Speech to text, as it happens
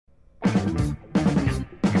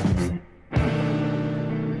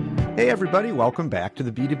Hey, everybody. Welcome back to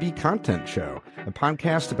the B2B Content Show, a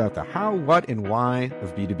podcast about the how, what, and why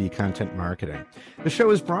of B2B content marketing. The show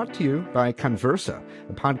is brought to you by Conversa,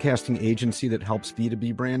 a podcasting agency that helps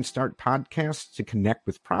B2B brands start podcasts to connect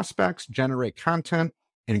with prospects, generate content,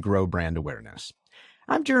 and grow brand awareness.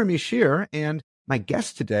 I'm Jeremy Shear, and my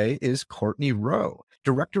guest today is Courtney Roe,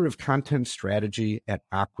 Director of Content Strategy at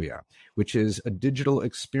Acquia, which is a digital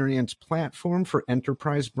experience platform for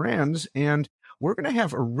enterprise brands. And we're going to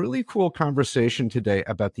have a really cool conversation today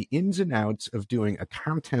about the ins and outs of doing a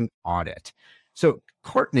content audit. So,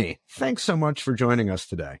 Courtney, thanks so much for joining us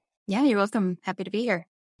today. Yeah, you're welcome. Happy to be here.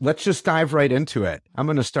 Let's just dive right into it. I'm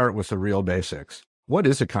going to start with the real basics. What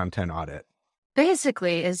is a content audit?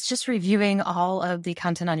 Basically, it's just reviewing all of the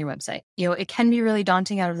content on your website. It can be really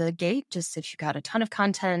daunting out of the gate, just if you've got a ton of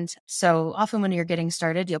content. So often when you're getting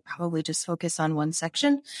started, you'll probably just focus on one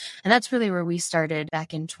section. And that's really where we started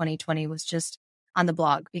back in 2020, was just on the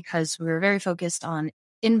blog, because we were very focused on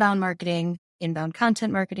inbound marketing, inbound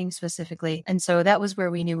content marketing specifically. And so that was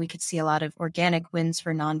where we knew we could see a lot of organic wins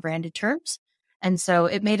for non-branded terms. And so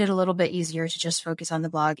it made it a little bit easier to just focus on the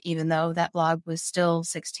blog, even though that blog was still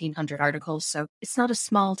 1,600 articles. So it's not a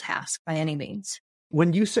small task by any means.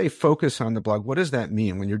 When you say focus on the blog, what does that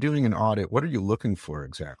mean? When you're doing an audit, what are you looking for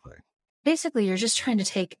exactly? Basically, you're just trying to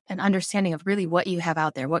take an understanding of really what you have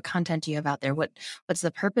out there. What content do you have out there? What's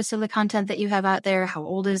the purpose of the content that you have out there? How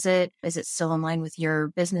old is it? Is it still in line with your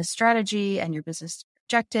business strategy and your business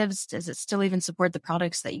objectives? Does it still even support the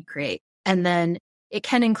products that you create? And then it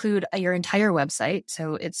can include your entire website.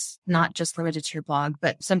 So it's not just limited to your blog,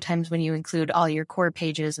 but sometimes when you include all your core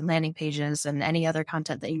pages and landing pages and any other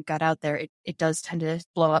content that you've got out there, it does tend to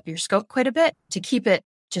blow up your scope quite a bit. To keep it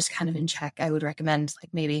just kind of in check, I would recommend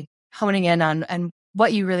maybe honing in on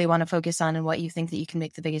what you really want to focus on and what you think that you can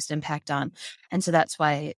make the biggest impact on. And so that's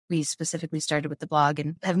why we specifically started with the blog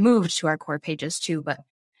and have moved to our core pages too. But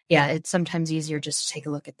yeah, it's sometimes easier just to take a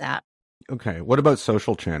look at that. Okay. What about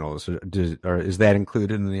social channels? Is that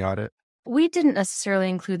included in the audit? We didn't necessarily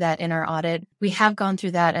include that in our audit. We have gone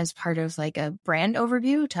through that as part of a brand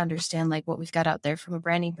overview to understand what we've got out there from a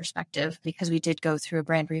branding perspective, because we did go through a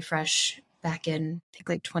brand refresh back in, I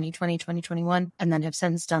think 2020, 2021, and then have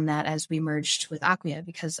since done that as we merged with Acquia,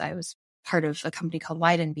 because I was part of a company called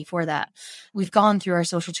Widen before that. We've gone through our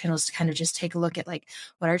social channels to kind of just take a look at what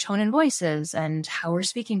our tone and voice is and how we're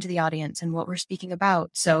speaking to the audience and what we're speaking about.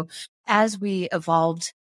 So as we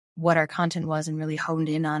evolved what our content was and really honed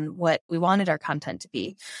in on what we wanted our content to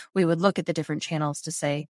be, we would look at the different channels to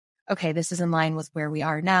say, okay, this is in line with where we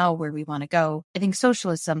are now, where we want to go. I think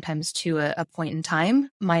social is sometimes to a point in time,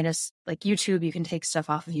 minus YouTube. You can take stuff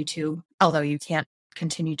off of YouTube, although you can't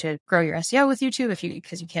continue to grow your SEO with YouTube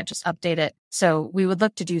because you can't just update it. So we would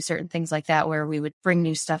look to do certain things like that, where we would bring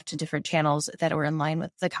new stuff to different channels that were in line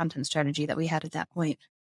with the content strategy that we had at that point.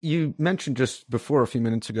 You mentioned just before a few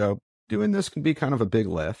minutes ago, doing this can be kind of a big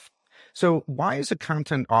lift. So why is a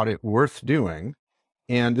content audit worth doing?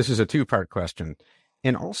 And this is a two-part question.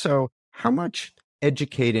 And also, how much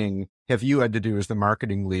educating have you had to do as the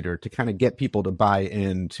marketing leader to kind of get people to buy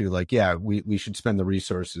into we should spend the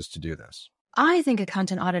resources to do this? I think a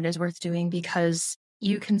content audit is worth doing because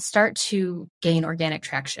you can start to gain organic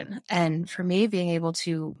traction. And for me, being able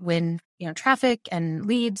to win, traffic and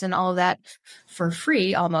leads and all of that for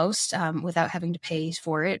free almost, without having to pay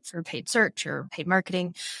for it for paid search or paid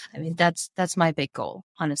marketing. I mean, that's my big goal,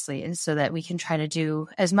 honestly, is so that we can try to do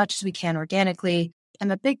as much as we can organically. I'm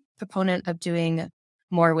a big proponent of doing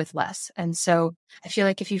more with less. And so I feel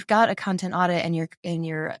like if you've got a content audit and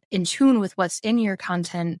you're in tune with what's in your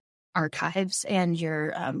content archives and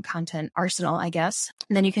your content arsenal, I guess,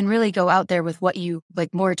 then you can really go out there with what you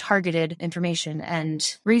more targeted information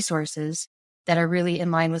and resources that are really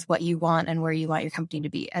in line with what you want and where you want your company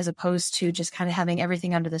to be, as opposed to just kind of having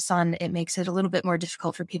everything under the sun. It makes it a little bit more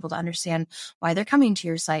difficult for people to understand why they're coming to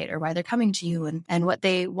your site or why they're coming to you and what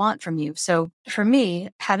they want from you. So for me,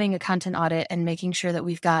 having a content audit and making sure that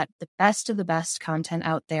we've got the best of the best content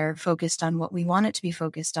out there focused on what we want it to be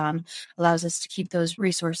focused on allows us to keep those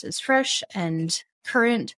resources fresh and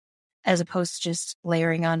current, as opposed to just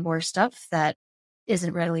layering on more stuff that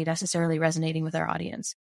isn't really necessarily resonating with our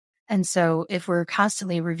audience. And so if we're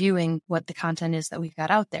constantly reviewing what the content is that we've got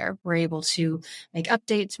out there, we're able to make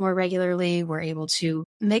updates more regularly. We're able to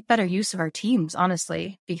make better use of our teams,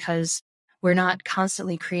 honestly, because we're not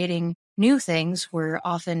constantly creating new things. We're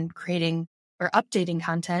often creating or updating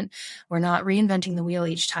content. We're not reinventing the wheel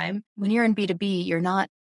each time. When you're in B2B, you're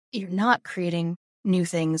not creating new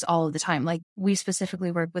things all of the time. We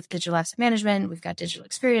specifically work with digital asset management. We've got digital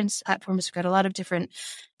experience platforms. We've got a lot of different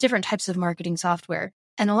types of marketing software.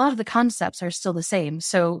 And a lot of the concepts are still the same.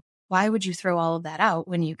 So why would you throw all of that out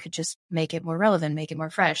when you could just make it more relevant, make it more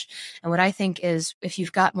fresh? And what I think is if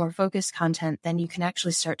you've got more focused content, then you can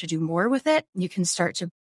actually start to do more with it. You can start to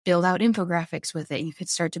build out infographics with it. You could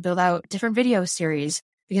start to build out different video series.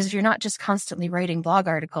 Because if you're not just constantly writing blog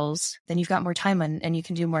articles, then you've got more time and you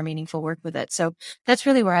can do more meaningful work with it. So that's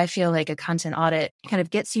really where I feel like a content audit kind of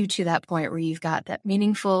gets you to that point where you've got that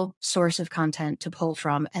meaningful source of content to pull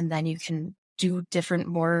from, and then you can do different,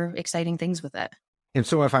 more exciting things with it. And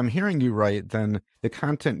so if I'm hearing you right, then the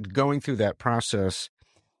content going through that process,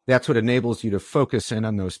 that's what enables you to focus in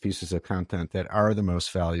on those pieces of content that are the most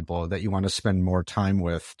valuable, that you want to spend more time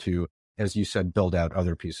with to, as you said, build out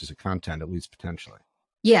other pieces of content, at least potentially.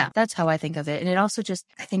 Yeah, that's how I think of it. And it also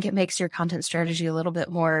I think it makes your content strategy a little bit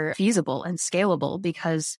more feasible and scalable,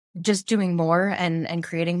 because just doing more and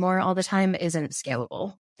creating more all the time isn't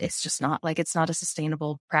scalable. It's just not it's not a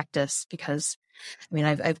sustainable practice, because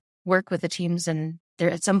I've worked with the teams and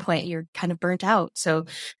there at some point you're kind of burnt out. So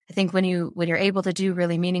I think when you're able to do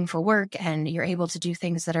really meaningful work and you're able to do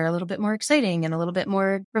things that are a little bit more exciting and a little bit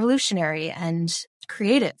more revolutionary and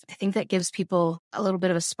creative, I think that gives people a little bit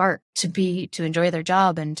of a spark to enjoy their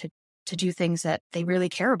job and to do things that they really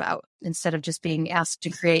care about, instead of just being asked to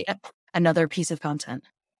create another piece of content.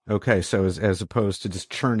 Okay, so as opposed to just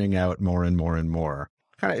churning out more and more and more,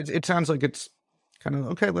 it sounds like it's kind of,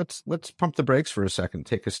 okay, let's pump the brakes for a second,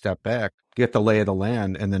 take a step back, get the lay of the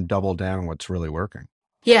land, and then double down what's really working.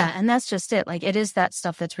 Yeah, and that's just it. It is that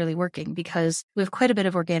stuff that's really working, because we have quite a bit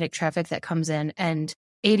of organic traffic that comes in, and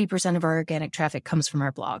 80% of our organic traffic comes from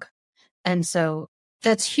our blog. And so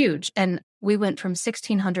that's huge. And we went from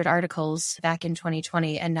 1,600 articles back in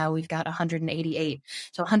 2020, and now we've got 188.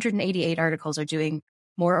 So 188 articles are doing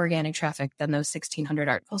more organic traffic than those 1,600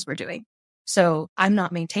 articles we're doing. So I'm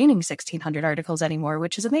not maintaining 1,600 articles anymore,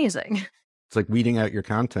 which is amazing. It's like weeding out your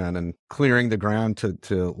content and clearing the ground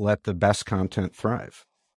to let the best content thrive.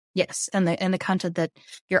 Yes, and the content that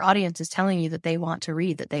your audience is telling you that they want to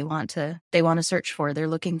read, that they want to search for, they're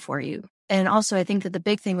looking for you. And also, I think that the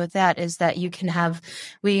big thing with that is that you can have,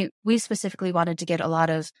 we specifically wanted to get a lot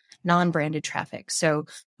of non-branded traffic. So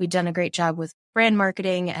we'd done a great job with brand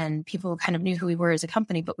marketing and people kind of knew who we were as a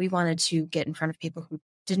company, but we wanted to get in front of people who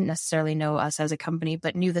didn't necessarily know us as a company,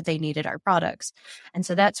 but knew that they needed our products. And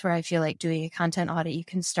so that's where I feel like doing a content audit, you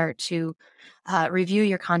can start to review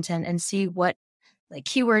your content and see what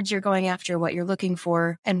keywords you're going after, what you're looking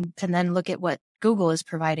for, and then look at what Google is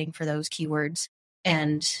providing for those keywords.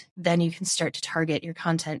 And then you can start to target your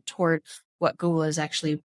content toward what Google is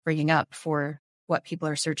actually bringing up for what people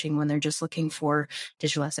are searching when they're just looking for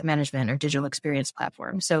digital asset management or digital experience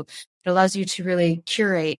platform. So it allows you to really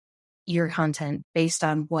curate your content based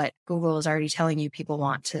on what Google is already telling you people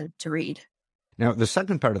want to read. Now, the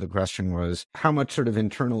second part of the question was, how much sort of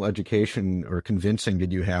internal education or convincing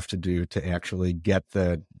did you have to do to actually get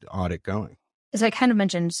the audit going? As I kind of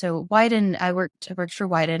mentioned, so Wyden, I worked for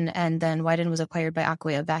Wyden, and then Wyden was acquired by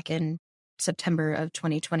Acquia back in September of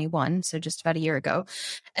 2021, so just about a year ago.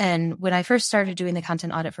 And when I first started doing the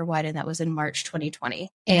content audit for Wyden, that was in March 2020.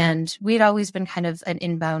 And we'd always been kind of an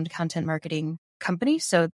inbound content marketing company,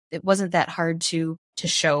 so it wasn't that hard to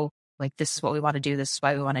show this is what we want to do, this is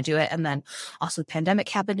why we want to do it. And then also the pandemic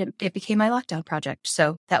happened, it became my lockdown project.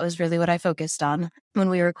 So that was really what I focused on. When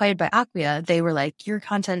we were acquired by Acquia, they were like, your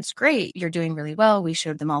content's great, you're doing really well. We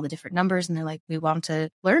showed them all the different numbers and they're like, we want to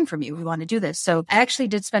learn from you, we want to do this. So I actually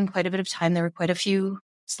did spend quite a bit of time. There were quite a few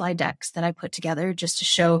slide decks that I put together just to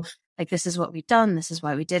show this is what we've done, this is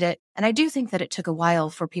why we did it. And I do think that it took a while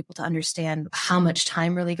for people to understand how much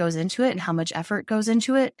time really goes into it and how much effort goes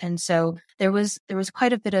into it. And so there was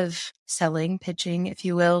quite a bit of selling, pitching, if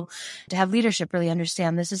you will, to have leadership really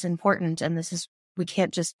understand this is important, and we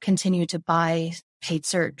can't just continue to buy paid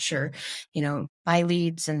search or, buy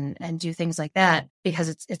leads and do things like that, because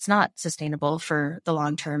it's not sustainable for the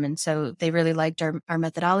long term. And so they really liked our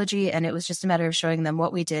methodology, and it was just a matter of showing them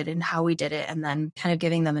what we did and how we did it, and then kind of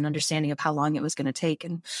giving them an understanding of how long it was going to take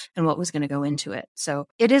and what was going to go into it. So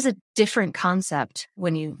it is a different concept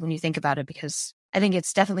when you think about it, because I think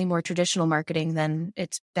it's definitely more traditional marketing than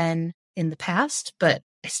it's been in the past, but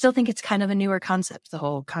I still think it's kind of a newer concept, the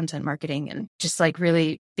whole content marketing, and just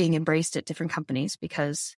really being embraced at different companies,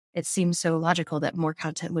 because it seems so logical that more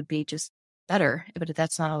content would be just better, but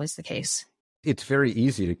that's not always the case. It's very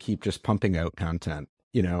easy to keep just pumping out content,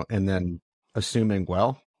 and then assuming,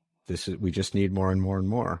 we just need more and more and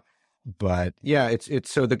more. But yeah,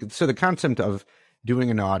 it's so the concept of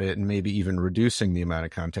doing an audit and maybe even reducing the amount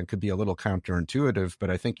of content could be a little counterintuitive,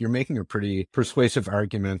 but I think you're making a pretty persuasive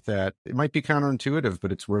argument that it might be counterintuitive,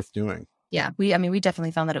 but it's worth doing. Yeah, we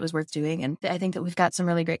definitely found that it was worth doing. And I think that we've got some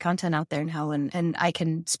really great content out there now, and I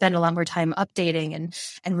can spend a lot more time updating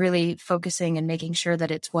and really focusing and making sure that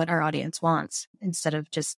it's what our audience wants instead of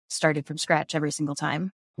just starting from scratch every single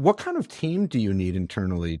time. What kind of team do you need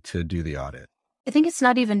internally to do the audit? I think it's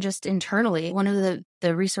not even just internally. One of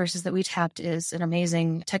the resources that we tapped is an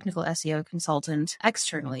amazing technical SEO consultant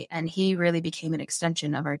externally, and he really became an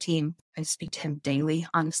extension of our team. I speak to him daily,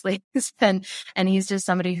 honestly. and he's just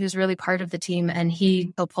somebody who's really part of the team, and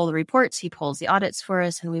he'll pull the reports, he pulls the audits for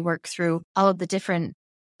us, and we work through all of the different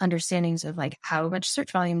understandings of like, how much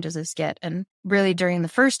search volume does this get? And really during the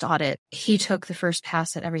first audit, he took the first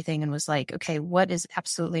pass at everything and was like, okay, what is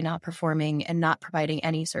absolutely not performing and not providing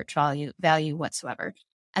any search value whatsoever?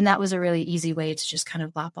 And that was a really easy way to just kind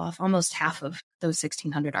of lop off almost half of those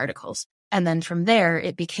 1,600 articles. And then from there,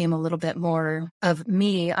 it became a little bit more of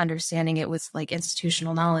me understanding it with like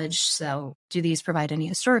institutional knowledge. So do these provide any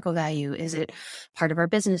historical value? Is it part of our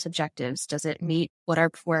business objectives? Does it meet where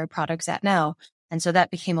our product's at now? And so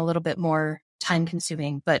that became a little bit more time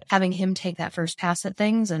consuming, but having him take that first pass at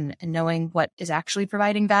things and knowing what is actually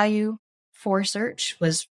providing value for search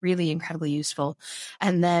was really incredibly useful.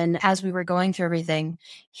 And then as we were going through everything,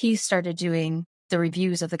 he started doing the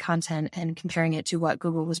reviews of the content and comparing it to what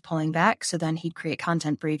Google was pulling back. So then he'd create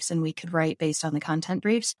content briefs and we could write based on the content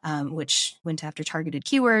briefs, which went after targeted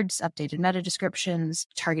keywords, updated meta descriptions,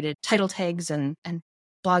 targeted title tags and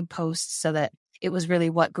blog posts so that it was really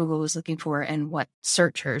what Google was looking for and what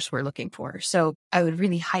searchers were looking for. So I would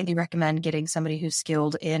really highly recommend getting somebody who's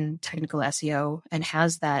skilled in technical SEO and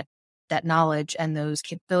has that knowledge and those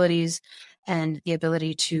capabilities and the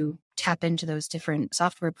ability to tap into those different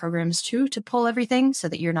software programs too, to pull everything so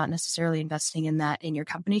that you're not necessarily investing in that in your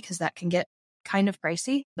company, because that can get kind of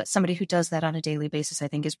pricey. But somebody who does that on a daily basis, I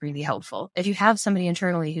think, is really helpful. If you have somebody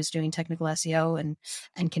internally who's doing technical SEO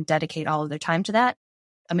and can dedicate all of their time to that,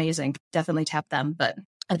 amazing. Definitely tap them. But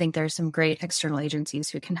I think there's some great external agencies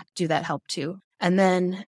who can do that help too. And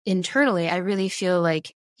then internally, I really feel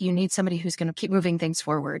like you need somebody who's going to keep moving things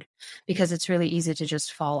forward, because it's really easy to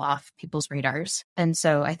just fall off people's radars. And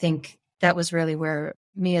so I think that was really where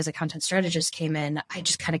me as a content strategist came in. I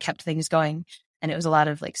just kind of kept things going. And it was a lot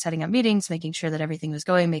of like setting up meetings, making sure that everything was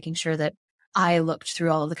going, making sure that I looked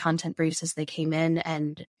through all of the content briefs as they came in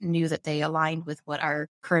and knew that they aligned with what our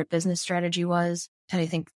current business strategy was. And I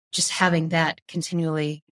think just having that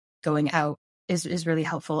continually going out is really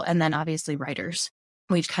helpful. And then obviously writers.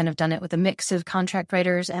 We've kind of done it with a mix of contract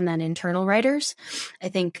writers and then internal writers. I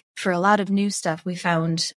think for a lot of new stuff, we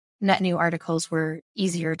found net new articles were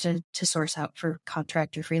easier to source out for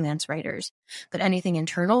contract or freelance writers. But anything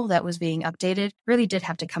internal that was being updated really did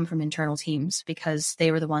have to come from internal teams, because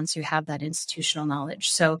they were the ones who have that institutional knowledge.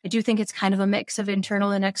 So I do think it's kind of a mix of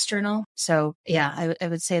internal and external. So yeah, I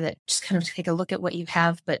would say that just kind of take a look at what you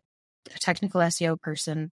have, but a technical SEO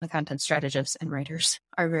person, the content strategists and writers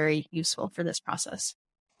are very useful for this process.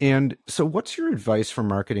 And so what's your advice for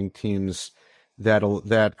marketing teams that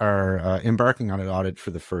are embarking on an audit for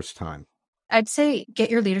the first time? I'd say get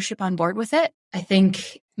your leadership on board with it. I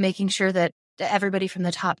think making sure that everybody from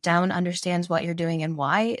the top down understands what you're doing and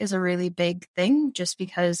why is a really big thing, just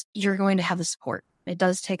because you're going to have the support. It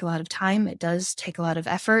does take a lot of time. It does take a lot of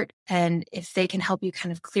effort. And if they can help you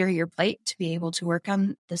kind of clear your plate to be able to work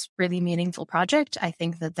on this really meaningful project, I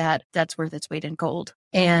think that's worth its weight in gold.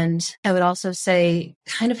 And I would also say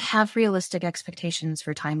kind of have realistic expectations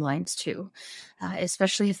for timelines too,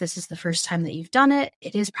 especially if this is the first time that you've done it.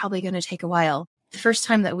 It is probably going to take a while. The first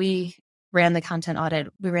time that we ran the content audit,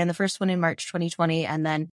 we ran the first one in March 2020 and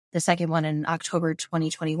then the second one in October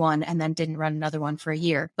 2021, and then didn't run another one for a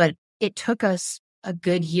year. But it took us a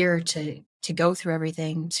good year to go through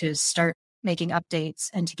everything, to start making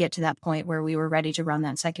updates, and to get to that point where we were ready to run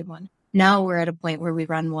that second one. Now we're at a point where we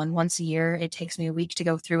run one once a year. It takes me a week to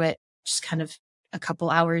go through it, just kind of a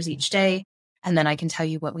couple hours each day. And then I can tell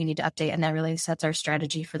you what we need to update. And that really sets our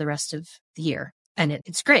strategy for the rest of the year. And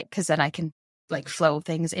it's great because then I can like flow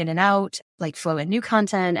things in and out, like flow in new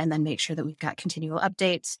content, and then make sure that we've got continual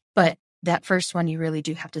updates. But that first one, you really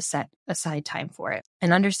do have to set aside time for it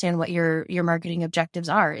and understand what your marketing objectives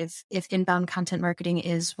are. If inbound content marketing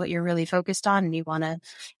is what you're really focused on and you want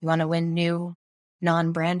to win new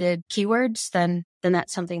non-branded keywords, then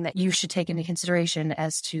that's something that you should take into consideration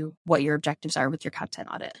as to what your objectives are with your content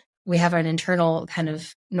audit. We have an internal kind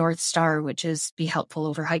of North Star, which is be helpful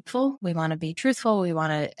over hypeful. We want to be truthful. We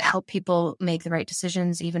want to help people make the right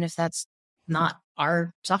decisions, even if that's not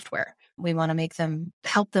our software. We want to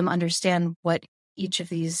help them understand what each of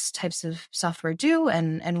these types of software do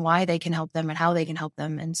and why they can help them and how they can help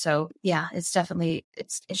them. And so, yeah, it's definitely,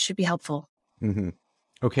 it should be helpful. Mm-hmm.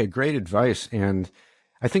 Okay, great advice. And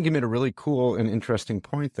I think you made a really cool and interesting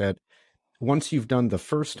point that once you've done the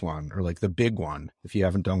first one, or like the big one, if you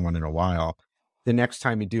haven't done one in a while, the next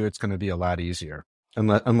time you do, it's going to be a lot easier.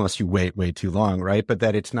 Unless you wait way too long, right? But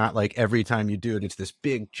that it's not like every time you do it, it's this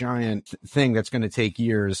big giant thing that's going to take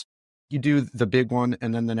years. You do the big one,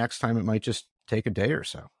 and then the next time it might just take a day or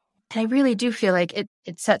so. And I really do feel like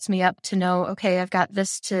it sets me up to know, okay, I've got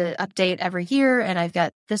this to update every year, and I've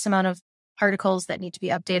got this amount of articles that need to be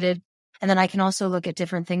updated. And then I can also look at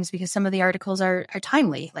different things because some of the articles are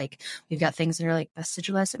timely. Like we've got things that are like best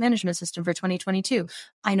digital asset management system for 2022.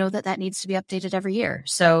 I know that needs to be updated every year.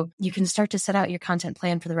 So you can start to set out your content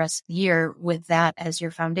plan for the rest of the year with that as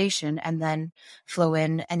your foundation, and then flow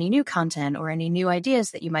in any new content or any new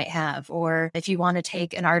ideas that you might have. Or if you want to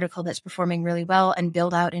take an article that's performing really well and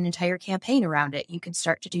build out an entire campaign around it, you can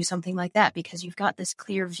start to do something like that because you've got this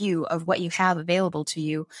clear view of what you have available to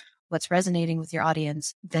you, what's resonating with your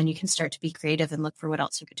audience. Then you can start to be creative and look for what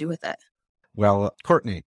else you could do with it. Well,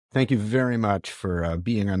 Courtney, thank you very much for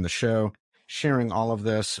being on the show, sharing all of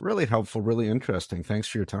this. Really helpful, really interesting. Thanks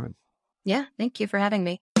for your time. Yeah, thank you for having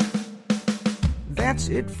me. That's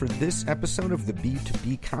it for this episode of the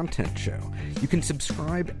B2B Content Show. You can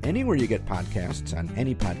subscribe anywhere you get podcasts on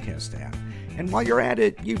any podcast app. And while you're at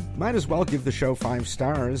it, you might as well give the show 5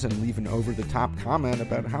 stars and leave an over-the-top comment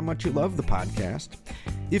about how much you love the podcast.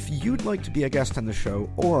 If you'd like to be a guest on the show,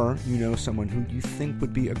 or you know someone who you think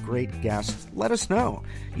would be a great guest, let us know.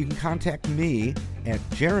 You can contact me at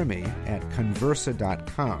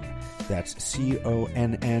jeremy@conversa.com. That's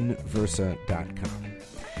CONN Versa.com.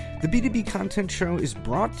 The B2B Content Show is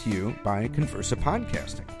brought to you by Conversa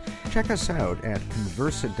Podcasting. Check us out at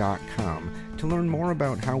conversa.com to learn more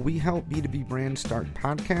about how we help B2B brands start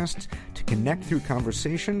podcasts to connect through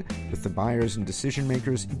conversation with the buyers and decision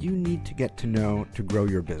makers you need to get to know to grow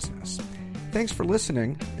your business. Thanks for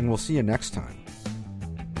listening, and we'll see you next time.